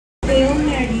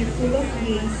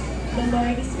the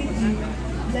Lord is with you.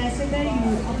 Blessed are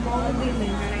you among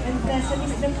women, and blessed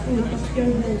is the fruit of your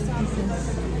womb,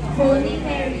 Jesus. Holy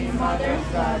Mary, Mother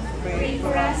of God, pray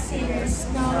for us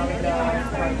sinners, now and at the hour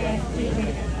of our death.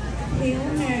 Amen.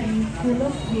 Hail Mary, full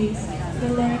of grace,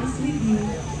 the Lord is with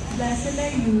you. Blessed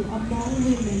are you among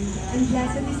women, and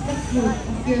blessed is the fruit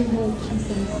of your womb,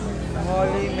 Jesus.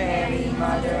 Holy Mary,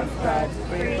 Mother of God,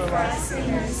 pray for us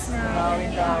sinners, now and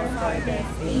at the hour of our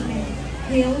death. Amen.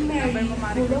 Hail Mary,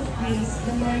 full of grace,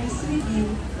 the Lord is with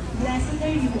you. Blessed are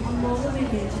you among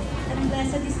women, and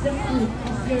blessed is the fruit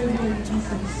of your womb,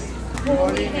 Jesus.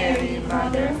 Holy Mary,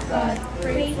 Mother of God,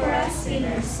 pray for us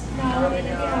sinners, now and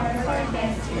at the hour of our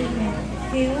death. Amen.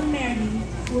 Hail Mary,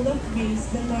 full of grace,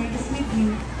 the Lord is with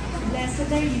you.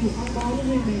 Blessed are you among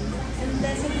women, and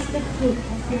blessed is the fruit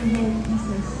of your womb,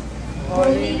 Jesus.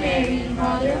 Holy Mary,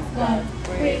 Mother of God,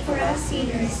 pray for us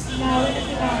sinners, now and at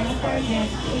the hour of our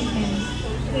death. Amen.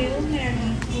 Hail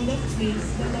Mary, full of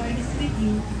grace, the Lord is with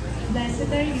you. Blessed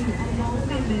are you among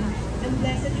women, and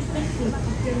blessed is the fruit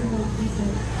of your womb,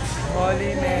 Jesus.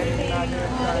 Holy Mary, Mother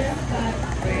of Mother God, of God,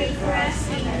 pray for us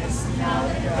sinners, now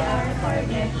and at the hour of our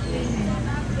death.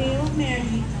 Amen. Hail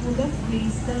Mary, full of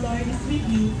grace, the Lord is with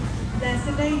you.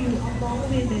 Blessed are you among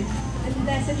women, and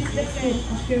blessed is the fruit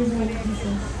of your womb,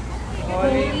 Jesus.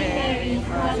 Holy Mary,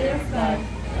 Mother of God,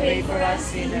 pray for us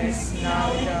sinners,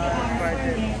 now and at the hour of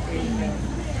our death. Amen.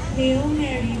 Hail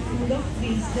Mary, full of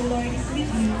grace, the Lord is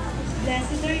with you.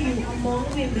 Blessed are you among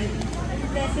women, and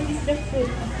blessed is the fruit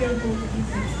of your womb,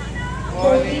 Jesus.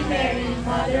 Holy Mary,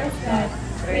 Mother of God,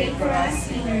 pray for us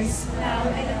sinners, now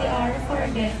and at the hour of our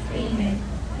death. Amen.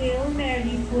 Hail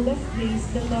Mary, full of grace,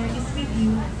 the Lord is with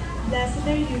you. Blessed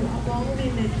are you among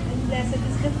women, and blessed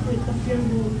is the fruit of your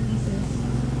womb, Jesus.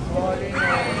 Holy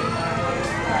Mary, Mother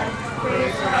of God,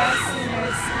 Pray for us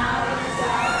sinners, now and at the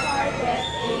hour of our death.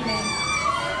 Amen.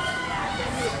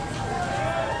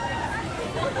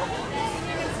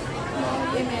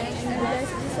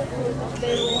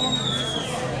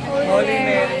 Holy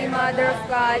Mary, Mother of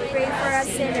God, pray for us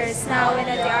sinners, now and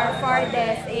at the hour of our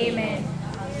death. Amen.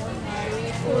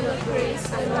 Full of grace,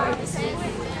 the Lord is with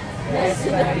you. blessed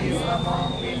are you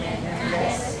among women, and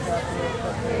blessed is the fruit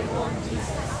of your womb,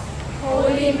 Jesus.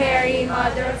 Holy Mary,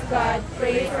 Mother of God,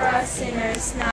 pray for us sinners, now